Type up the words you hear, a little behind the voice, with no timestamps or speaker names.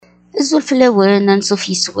نزول في اللون نصوف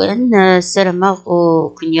يسوان سرما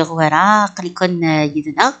وكن يغوارا قليكن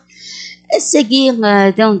يدنا الساقي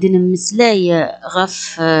داون دين المسلاي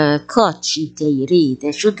غف كوتش نتايري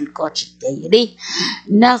دا شود الكوتش نتايري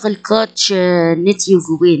ناغ الكوتش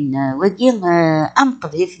نتيوغوين وكي ام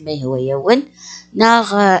قضيف ما هو يوان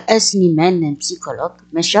ناغ اسنيمان بسيكولوج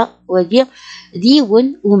ماشا وكي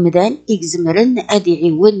ديون ومدان اكزمرن ادي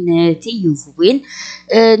عيون تيوغوين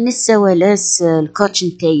نساوالاس الكوتش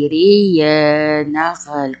نتايري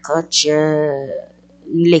ناغ الكوتش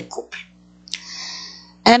ليكوبل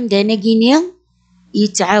ام دانا كينيا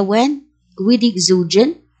يتعاون ويديك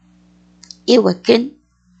زوجن إوكن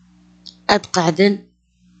أد قعدن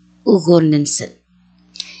وغور ننسن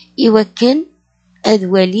إوكن أد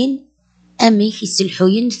والين أمي في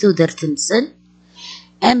سلحوين ثودر تنسن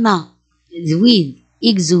أما ذويد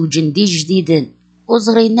إيك زوجن دي جديدن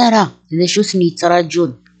وزغينا راه ذا شو ثني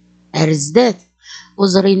تراجون أرزداد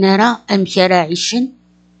وزغينا راه أم كراعيشن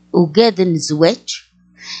وقادن زواج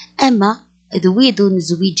أما ذويدو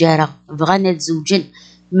نزويجارا بغانا تزوجن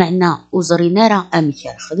معنا وزرينا راه أم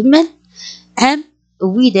كار خدمن أم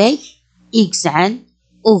ويداي إكسعان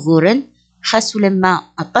وغورن خاصو لما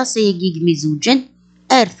أطاسي يجيك مزوجن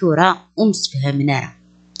أرثورا ومسفهمنا راه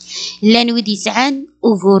لان ويدي سعان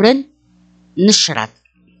وغورن نشرب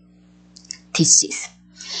تيسيث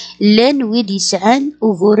لان ويدي سعان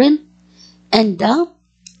وغورن أندا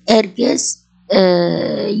أرجاز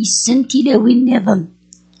يسن تلاوي النظام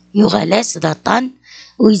يغلاس ضطان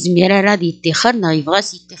ويزمير راه يتخر نا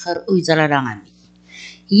يبغاس يتخر ويزرى راه عمي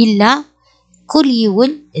يلا كل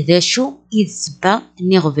يوم ذا شو يتسبا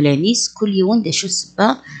نيغفلانيس كل يوم ذا شو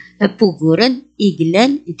سبا بوغورن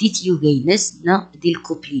إجلان ديت يوغينس نا دي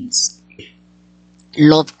الكوبلينس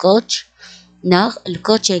لوف كوتش نا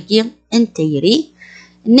الكوتش هاكي انتيري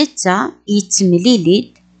نتا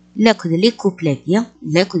يتمليليد لاكد لي كوبلاكيا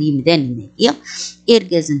لاكد يمدان ناكيا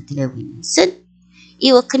إرجاز نتلاوي نسن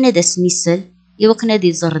إوا كان هذا سنيسل إوا كان هذا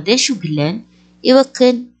زرداش وقلان إوا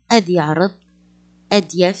كان هذا يعرض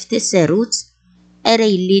أدياف تساروت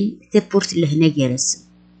أرايلين تبورت لهنا جرس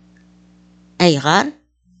أي غار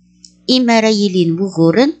إما رايلين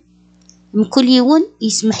وغورن مكل يوم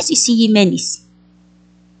يسمح سيسي يمانيس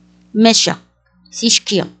ماشا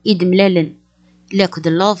سيشكيا إدملالن لاكد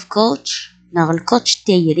اللوف كوتش ناغ الكوتش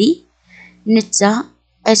تايري نتا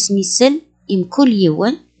أسنيسل إم كل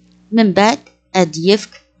يوم من بعد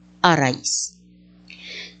أديفك أرايس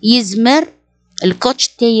يزمر الكوتش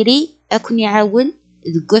تايري أكون يعاون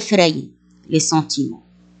ذو فراين لي سنتيمون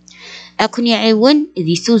أكون يعاون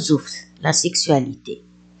ذي ثوزوف لا سيكسواليتي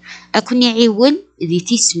أكون يعاون ذي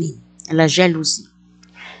تسمين لا جالوزي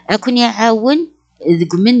أكون يعاون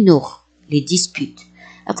ذو منوغ لي ديسبيوت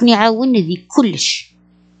أكون يعاون ذي كلش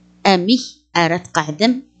أمي أرات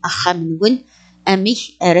قعدم أخا منون أمي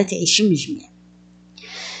أرات عيش مجمع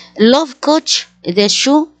اللوف كوتش ذا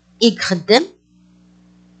شو يخدم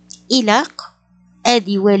إلاق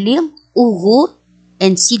أدي والي أغور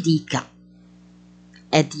أنسيديكا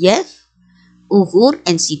أدياف أغور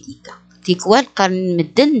أنسيديكا تيكوال قرن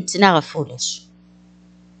مدن نتناغف ولاش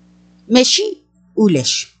ماشي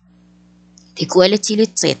ولاش تيكوالا تيلي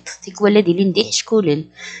تصيط تيكوالا ديلي نديح شكولن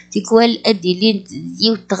تيكوال أدي لي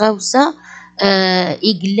ديو تغاوسا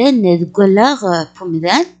إقلان ذكولاغ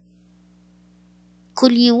بومدان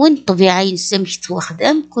كل يوم طبيعي نسمح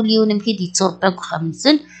توخدم كل يوم مكيد يتصوطاق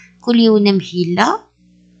خمسن كل يوم مهيلا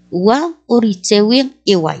وأوريتاوي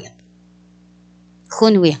إوايا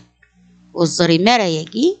خونوي وزري مرا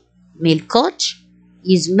يجي ميلكوتش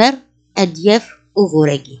يزمر أدياف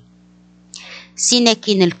وغوراجي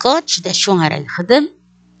سيناكين الكوتش دا شو غير الخدم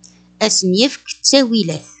أسنيفك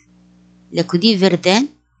تاويلات لكودي فردان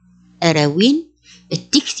أراوين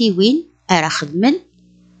التكتيوين أرا خدمن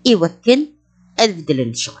إوكن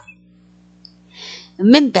أذبدلن شغل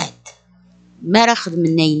من بعد ما راخد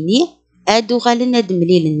من نايني أدو غالنا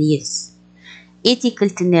دمليل النيس إيتي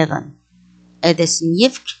كلت النظام هذا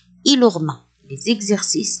سنيفك إلوغما لي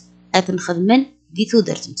زيكزيرسيس أثن خدمن دي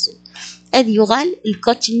ثودر تمسل أذ يغال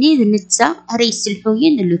الكوتشني نتسا ريس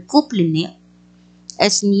الحوين لو كوبل ني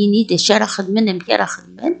أسنيني دا شارا خدمن مكارا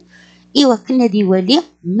خدمن إوا كنا دي والي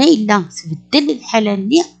ما إلا تبدل الحالة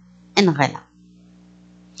ني انغلا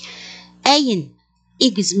أين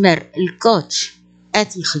إجزمر الكوتش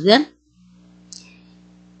أتي خدم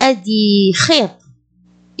أدي خيط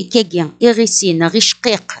إكاكيا إغيسينا غي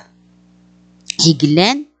شقيق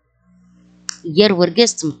هيقلان يار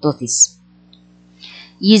ورقاز تمطوطيس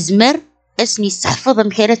يزمر أسني يستحفظ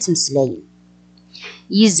مكيرات مسلاين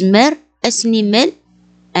يزمر أسني مال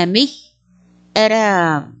أمي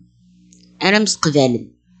أرا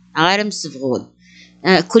مسقبالن غير مسفغون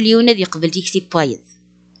كل يوم ذي قبل ديكتي بايض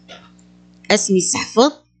اسمي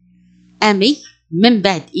سحفظ امي من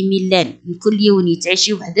بعد إميلان من كل يوم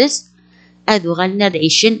يتعشي وحدس هادو غالنا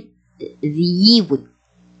عيشن ذي يون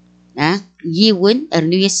يون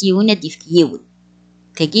ارنو ياس يون اديفك يون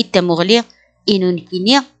تاقيت تمغلي إنو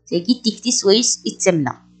نكيني تاقيت تكتي سويس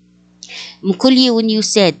التمنى من كل يوم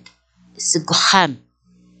يساد سقخام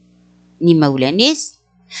ني مولانيس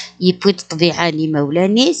يبويد الطبيعة ني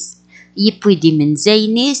مولانيس يبويد من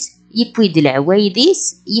زينيس يبويد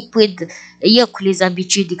العوايديس يبويد ياكل لي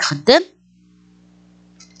زابيتيود خدام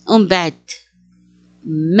ومن بعد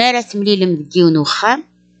مارات مليلم ديون وخام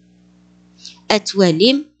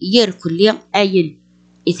اتواليم يركل لي اين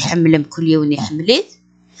يتحملم كل يوم يحمليت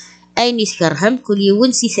اين يتكرهم كل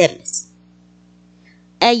يوم سيثامس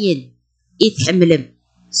اين يتحملم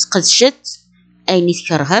سقدشت اين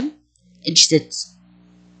يتكرهم اجتت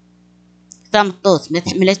تامطوط ما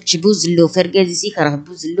تحملتش بوزلوف اركازي سيكره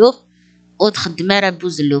بوزلوف وتخدم راه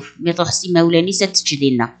بوزلوف مي تروحسي مولاني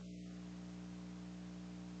ستجدينا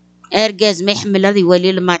اركاز ما يحمل هذا يولي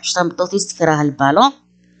الماتش تامطوطيس تكره البالون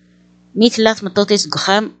مثل تمطوطيس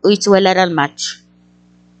قخام ويتولى راه الماتش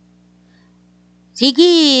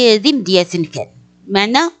تيجي ذي مدياثن كان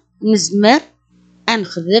معنا نزمر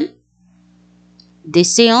انخدم دي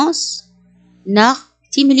سيونس ناغ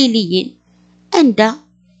تيمليليين عندها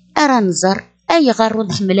ارى نزر اي غارو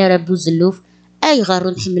نحمل راه بوزلوف اي غارو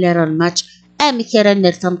نحمل راه الماتش ام كرا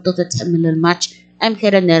نر تمطوط تحمل الماتش ام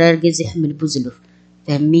كرا نر رجز يحمل بوزلوف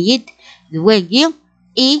فهميد ذواقي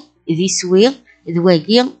اي ذي سوير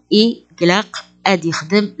ذواقي اي قلاق ادي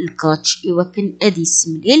يخدم الكوتش يوكن ادي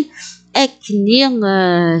السمليل اكني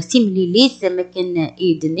تيمليلي ثم كان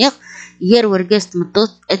ايدنيغ يار ورقاس تمطوط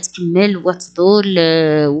اتكمل وتطول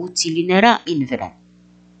وتيلينا راه انفران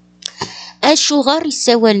اشو غار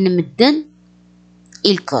يساوال نمدن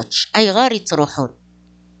الكوتش اي غار يتروحون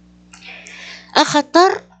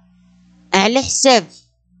اخطر على حساب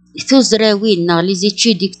ثوزراوين ناغ لي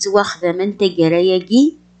زيتيديك تواخذه من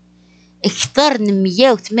تقراياكي اكثر من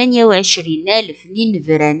 128,000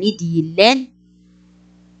 نفراني ديالان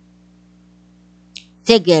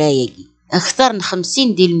تقراياكي اكثر من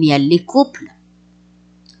 50 ديال المية لي كوبل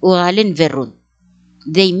وغالين فيرون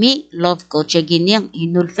دايمي لوف كوتش اكيني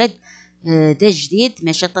انو الفد دا جديد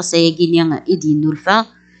ماشي طاساياكيني ايدي نولفا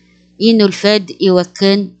انو الفاد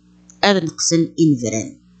يوكن هذا نقصن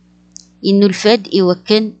انفران انو الفاد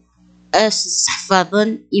يوكن اس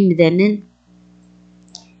حفاظا امدانن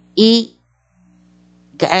اي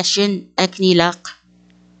قعاشن اكني لاق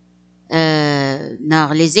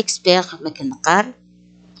ناغ لي زيكسبير ما كنقار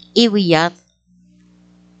اي وياض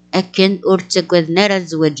اكن اور تاكوذنا راه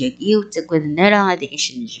زواجاكي وتاكوذنا راه غادي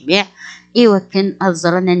يعيش الجميع ايوا كان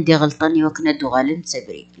الزرنا ندي غلطاني وكنا دوغالن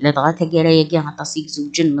تبريك لا دغا تاكراياكي غطاسيك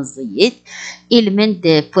زوجن مزيت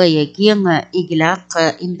المند بواياكي اقلاق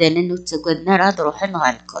امدانا وتاكوذنا راه تروحن غا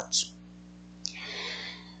الكوتش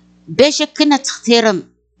باش كنا تختيرم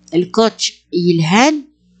الكوتش يلهان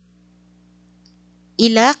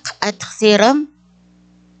إلاق أتختيرم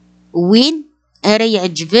وين أرا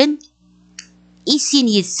يعجبن إيسين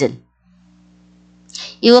يسن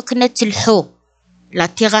إوا كنا تلحو لا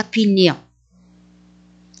تيغابي نيا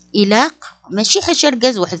إلاق ماشي حاجة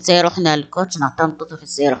ركاز واحد سيروحنا للكوتش نعطيهم طوط واحد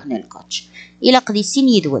سيروحنا للكوتش إلاق دي سين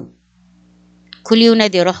يدون كل يوم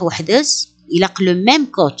هادي يروح وحدس إلاق لو ميم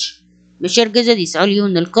كوتش ماشي ركاز هادي يسعو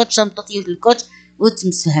ليون الكوتش نططيو الكوتش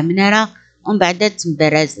وتمسفهمنا راه ومن بعد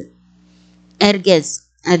تمبرازن أركاز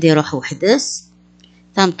هادي يروح وحدس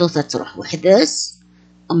ثامطوطة تروح وحدس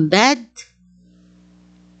ومن بعد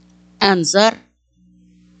أنظر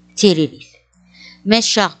تيريريل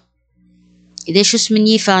ماشا إذا شو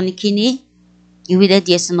اسمني فانكيني يويدا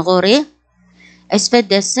دياسن غوري أسفاد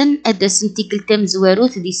داسن أداسن تيكلتام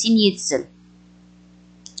زواروث دي سين يدسن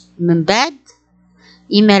من بعد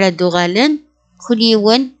إما دوغالن كل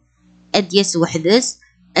يوم أدياس وحدس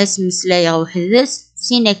اسم سلايا وحدس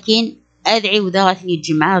سيناكين أدعي وذا غاثني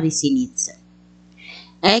الجمعة غي سين يدسن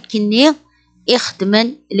أكني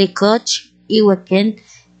يخدمن لي كوتش إوا كان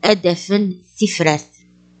أدفن ثفرات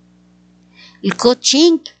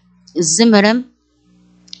الكوتشينغ الزمرم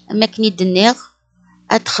أما كني دنيغ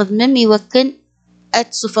أتخدمم يوكن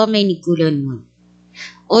أتصفى ما يقولون نون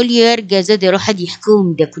أوليو ركازا دي روح هاد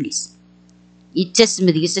يحكوهم دا كليس يتسم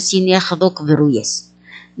ديس سينيا خذوك بروياس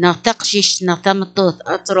نغتقشيش نغتمطوط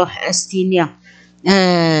أتروح أستينيا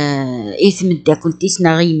إثم دا كلتيس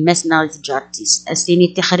نغي ماس نغي تجارتيس أستيني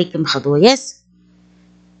تخريك مخضوياس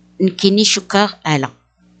نكيني شكا على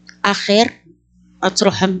أخير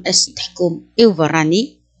أتروحم أستحكم إو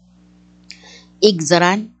فراني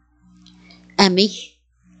إكزران أمي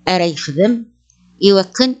أرا يخدم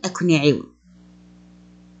يوكن أكون يعيون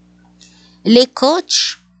لي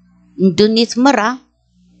كوتش ندونيت مرة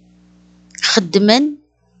خدمن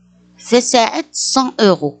ساعة 100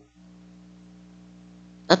 اورو.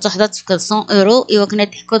 اتحضرت في 100 اورو ايوا كنا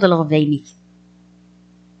ضحكو د الغباينيك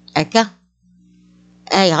هكا.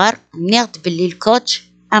 اي غار نيغت بلي الكوتش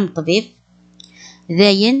ام طبيب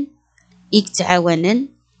داين يتعاونن،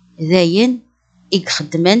 داين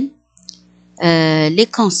يخدمن لي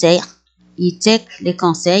كونساي، يتاك لي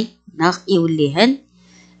كونساي ناغ يوليهن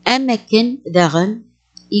اماكن داغن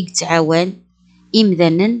يتعاون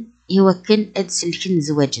امذنن يوكن ادسلكن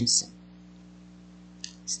زواجنسن.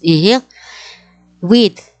 إيه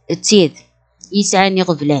ويد تيد يسعاني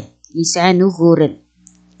غبلان يسعانو غورن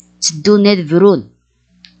تدونا ذبرون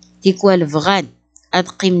تيكوال فغان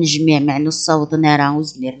أدقي من جميع معنو الصوت نارا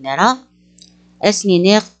وزمير نارا أسني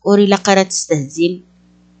نيغ أوري لقرا تستهزيم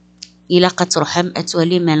إلا قد تروحم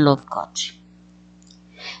أتولي من لوف كوتش.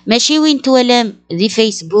 ماشي وين توالام ذي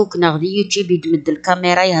فيسبوك ناغ ذي يوتيوب يدمد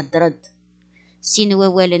الكاميرا يهدرد سين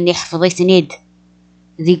ووالا اللي حفظيت نيد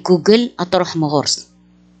ذي جوجل أتروح مغورس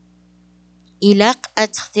إلاق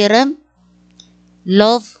أتخترم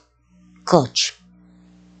لوف كوتش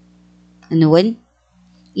نون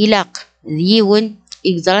إلاق ذيون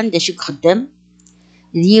إكزران دا شوك خدام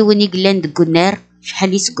ذيون يقلان دقو النار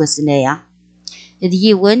شحال يسقو سنايا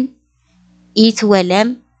ذيون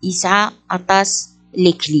يتوالام يسعى أطاس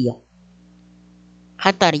ليكليو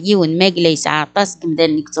خاطر يون ما قلا يسعى أطاس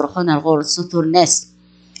كمدان نيك تروحون الغور سطور ناس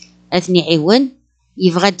أثني عيون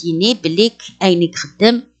يبغى ديني بليك أينك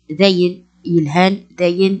خدام داين يلهان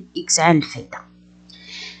داين يكسعان الفايدة.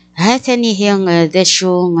 ها ثاني هي ذا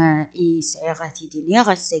شو يسعي غاتي دينيا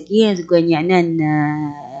غاساكي ذكوان يعنان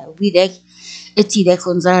ويداك اتي داك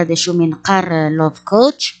ونزار ذا شو من قار لوف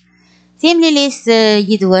كوتش ثيملي ليس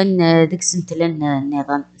يدوان ديك سنتلن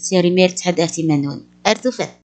النظام سيري مير تحد اهتمانون ارتفت.